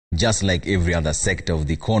Just like every other sector of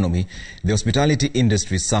the economy, the hospitality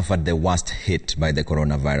industry suffered the worst hit by the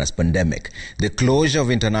coronavirus pandemic. The closure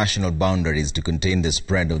of international boundaries to contain the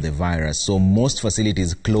spread of the virus saw most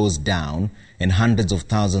facilities closed down and hundreds of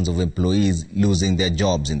thousands of employees losing their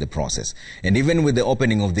jobs in the process. And even with the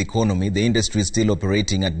opening of the economy, the industry is still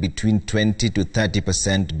operating at between 20 to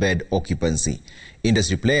 30% bed occupancy.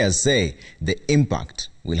 Industry players say the impact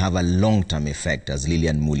will have a long-term effect, as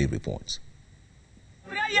Lillian Muli reports.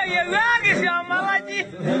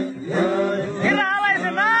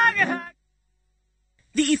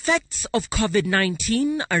 The effects of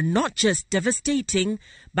COVID-19 are not just devastating,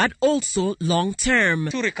 but also long-term.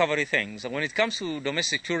 Two recovery things. When it comes to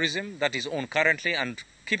domestic tourism, that is on currently, and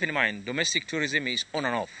keep in mind, domestic tourism is on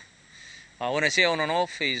and off. When I say on and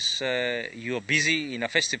off is you're busy in a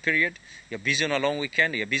festive period, you're busy on a long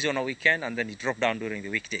weekend, you're busy on a weekend, and then you drop down during the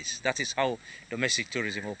weekdays. That is how domestic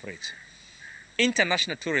tourism operates.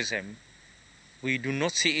 International tourism, we do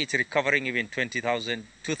not see it recovering even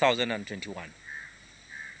 2021.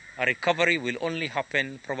 A recovery will only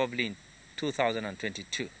happen probably in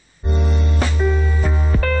 2022.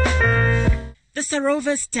 The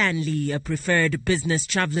Sarova Stanley, a preferred business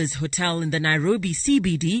travelers hotel in the Nairobi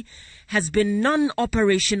CBD, has been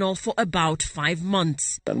non-operational for about 5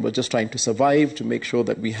 months. And we're just trying to survive, to make sure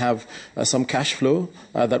that we have some cash flow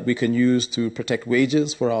that we can use to protect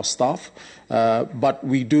wages for our staff. But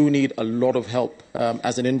we do need a lot of help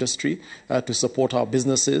as an industry to support our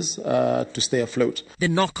businesses to stay afloat. The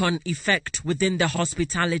knock-on effect within the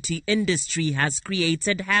hospitality industry has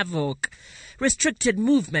created havoc. Restricted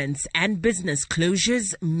movements and business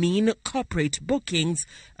closures mean corporate bookings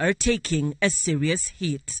are taking a serious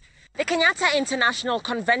hit. The Kenyatta International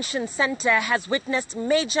Convention Center has witnessed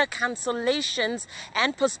major cancellations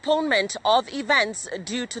and postponement of events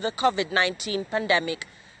due to the COVID-19 pandemic.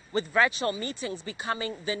 With virtual meetings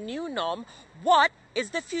becoming the new norm, what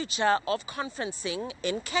is the future of conferencing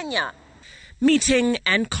in Kenya? Meeting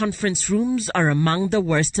and conference rooms are among the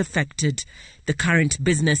worst affected. The current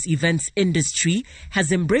business events industry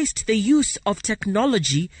has embraced the use of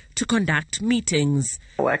technology to conduct meetings.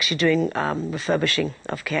 We're actually doing refurbishing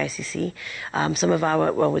of KICC. Some of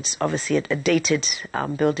our, well, it's obviously a dated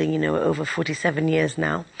building, over 47 years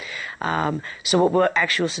now. So what we're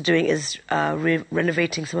actually also doing is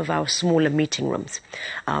renovating some of our smaller meeting rooms,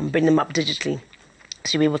 bring them up digitally.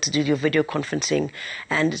 So you'll be able to do your video conferencing,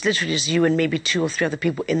 and it's literally just you and maybe 2 or 3 other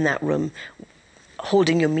people in that room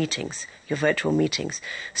holding your meetings, your virtual meetings.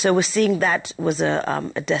 So we're seeing that was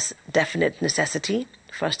a definite necessity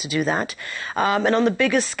for us to do that. And on the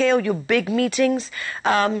bigger scale, your big meetings,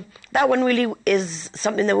 that one really is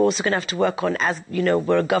something that we're also going to have to work on. As you know,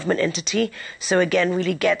 we're a government entity, so again,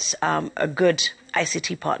 really get a good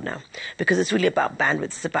ICT partner, because it's really about bandwidth,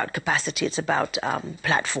 it's about capacity, it's about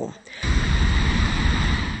platform.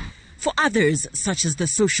 For others, such as the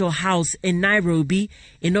Social House in Nairobi,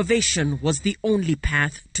 innovation was the only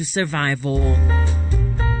path to survival.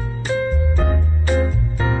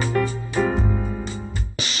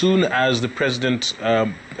 As soon as the president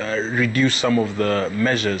reduced some of the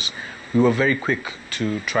measures, we were very quick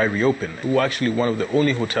to try reopen. We were actually one of the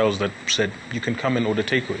only hotels that said you can come and order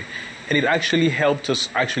takeaway. And it actually helped us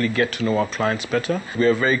actually get to know our clients better. We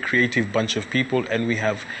are a very creative bunch of people, and we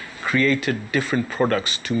have created different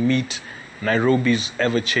products to meet Nairobi's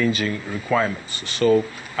ever-changing requirements. So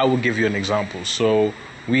I will give you an example. So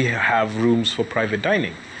we have rooms for private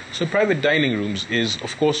dining. So private dining rooms is,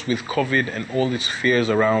 of course, with COVID and all these fears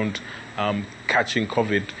around catching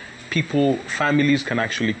COVID, families can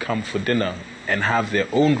actually come for dinner and have their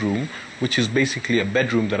own room, which is basically a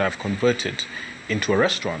bedroom that I've converted into a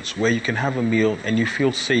restaurant where you can have a meal and you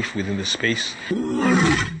feel safe within the space.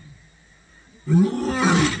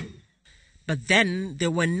 But then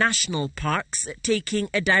there were national parks taking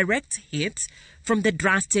a direct hit from the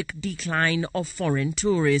drastic decline of foreign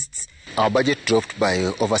tourists. Our budget dropped by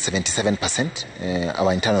over 77%,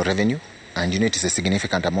 our internal revenue, and it is a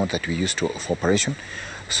significant amount that we use for operation.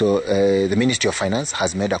 So the Ministry of Finance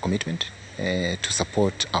has made a commitment to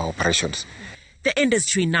support our operations. The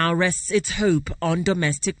industry now rests its hope on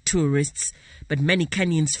domestic tourists, but many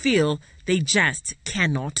Kenyans feel they just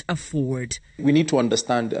cannot afford. We need to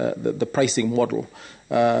understand the pricing model,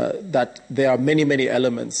 that there are many, many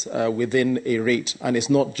elements within a rate, and it's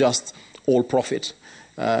not just all profit.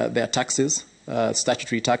 There are taxes,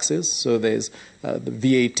 statutory taxes, so there's the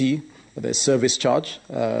VAT, There's service charge,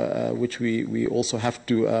 which we also have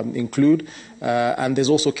to include. And there's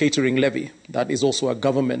also catering levy. That is also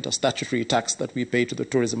a statutory tax that we pay to the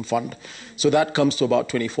tourism fund. So that comes to about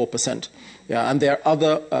 24%. Yeah, and there are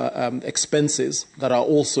other expenses that are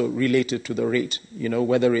also related to the rate,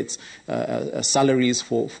 whether it's salaries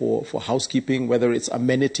for housekeeping, whether it's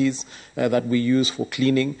amenities that we use for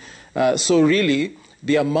cleaning. So really,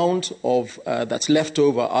 the amount of that's left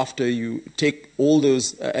over after you take all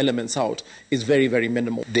those elements out is very, very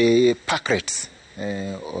minimal. The park rates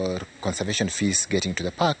or conservation fees getting to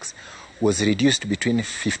the parks was reduced between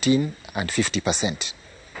 15 and 50%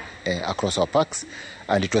 across our parks,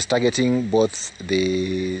 and it was targeting both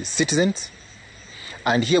the citizens.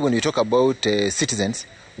 And here when we talk about citizens,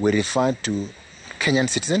 we refer to Kenyan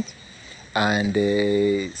citizens and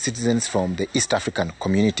citizens from the East African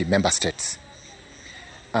Community member states.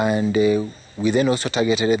 And we then also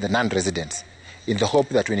targeted the non-residents in the hope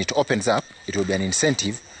that when it opens up, it will be an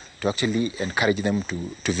incentive to actually encourage them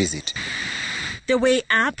to visit. The Way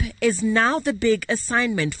app is now the big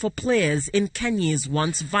assignment for players in Kenya's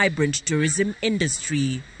once vibrant tourism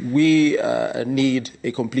industry. We need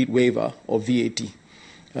a complete waiver of VAT.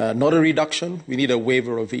 Not a reduction, we need a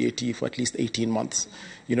waiver of VAT for at least 18 months.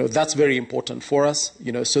 That's very important for us,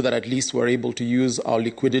 so that at least we're able to use our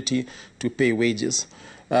liquidity to pay wages.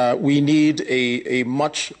 We need a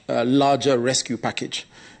much larger rescue package,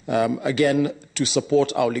 again, to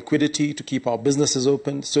support our liquidity, to keep our businesses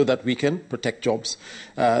open so that we can protect jobs.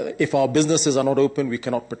 If our businesses are not open, we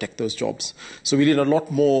cannot protect those jobs. So we need a lot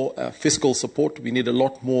more fiscal support. We need a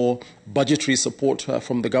lot more budgetary support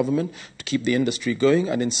from the government to keep the industry going.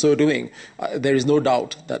 And in so doing, there is no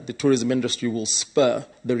doubt that the tourism industry will spur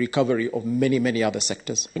the recovery of many, many other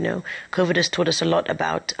sectors. COVID has taught us a lot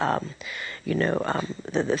about,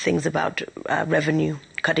 the things about revenue,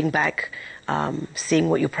 cutting back, seeing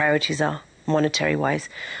what your priorities are monetary-wise.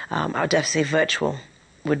 I would definitely say virtual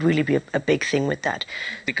would really be a big thing with that.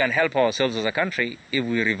 We can help ourselves as a country if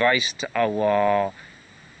we revised our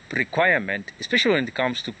requirement, especially when it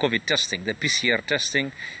comes to COVID testing, the PCR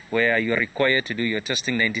testing, where you're required to do your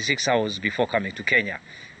testing 96 hours before coming to Kenya.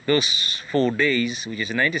 Those 4 days, which is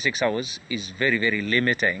 96 hours, is very, very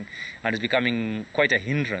limiting and is becoming quite a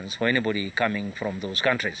hindrance for anybody coming from those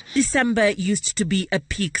countries. December used to be a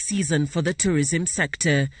peak season for the tourism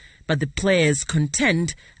sector, but the players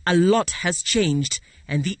contend a lot has changed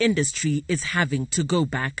and the industry is having to go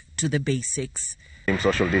back to the basics.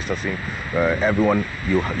 Social distancing, everyone,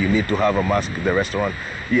 you need to have a mask in the restaurant.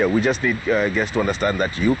 Yeah, we just need guests to understand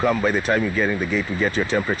that you come, by the time you get in the gate, we get your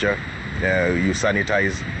temperature, you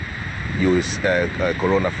sanitize, use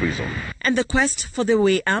corona-free zone. And the quest for the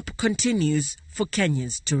Way app continues for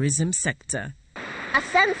Kenya's tourism sector. A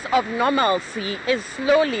sense of normalcy is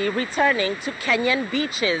slowly returning to Kenyan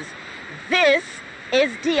beaches. This is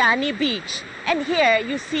Diani Beach, and here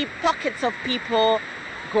you see pockets of people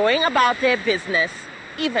going about their business,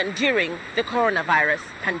 even during the coronavirus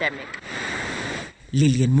pandemic.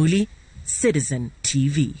 Lillian Muli, Citizen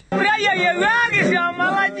TV.